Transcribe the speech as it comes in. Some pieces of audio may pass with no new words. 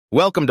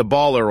Welcome to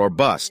Baller or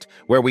Bust,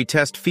 where we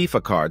test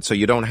FIFA cards so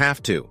you don't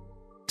have to.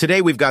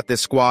 Today we've got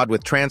this squad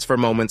with Transfer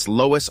Moments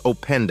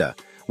Openda.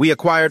 We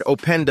acquired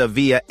Openda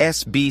via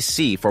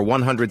SBC for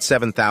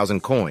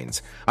 107,000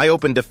 coins. I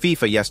opened a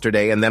FIFA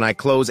yesterday and then I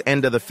closed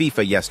End of the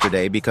FIFA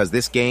yesterday because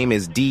this game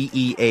is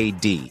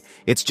DEAD.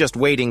 It's just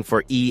waiting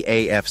for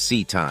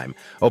EAFC time.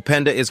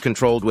 Openda is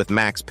controlled with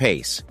max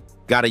pace.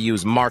 Gotta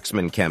use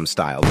marksman chem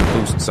style to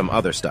boost some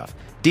other stuff.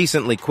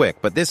 Decently quick,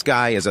 but this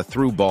guy is a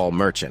through ball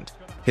merchant.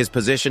 His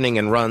positioning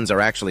and runs are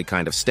actually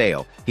kind of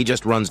stale. He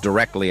just runs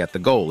directly at the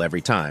goal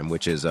every time,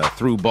 which is a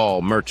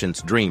through-ball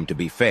merchant's dream, to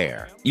be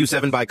fair.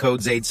 U7 by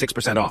code ZAID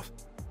 6% off.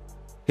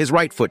 His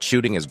right foot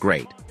shooting is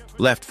great.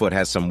 Left foot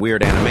has some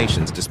weird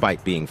animations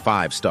despite being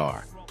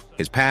 5-star.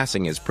 His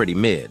passing is pretty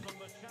mid.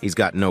 He's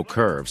got no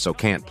curve, so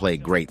can't play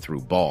great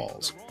through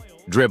balls.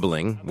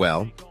 Dribbling,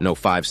 well, no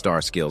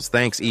 5-star skills.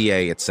 Thanks,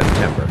 EA, it's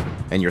September,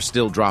 and you're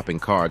still dropping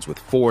cards with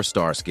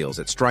 4-star skills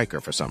at striker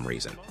for some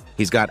reason.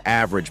 He's got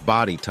average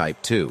body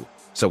type, too.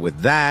 So with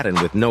that and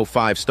with no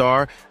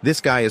 5-star, this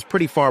guy is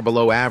pretty far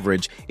below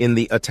average in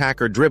the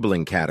attacker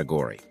dribbling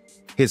category.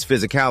 His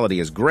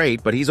physicality is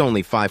great, but he's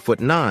only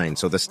 5'9",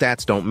 so the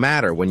stats don't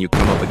matter when you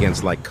come up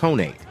against like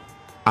Konate.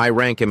 I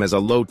rank him as a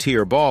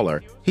low-tier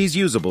baller. He's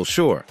usable,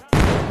 sure,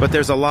 but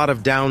there's a lot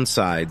of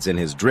downsides in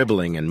his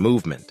dribbling and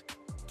movement.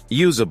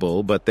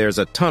 Usable, but there's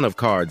a ton of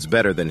cards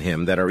better than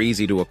him that are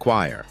easy to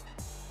acquire.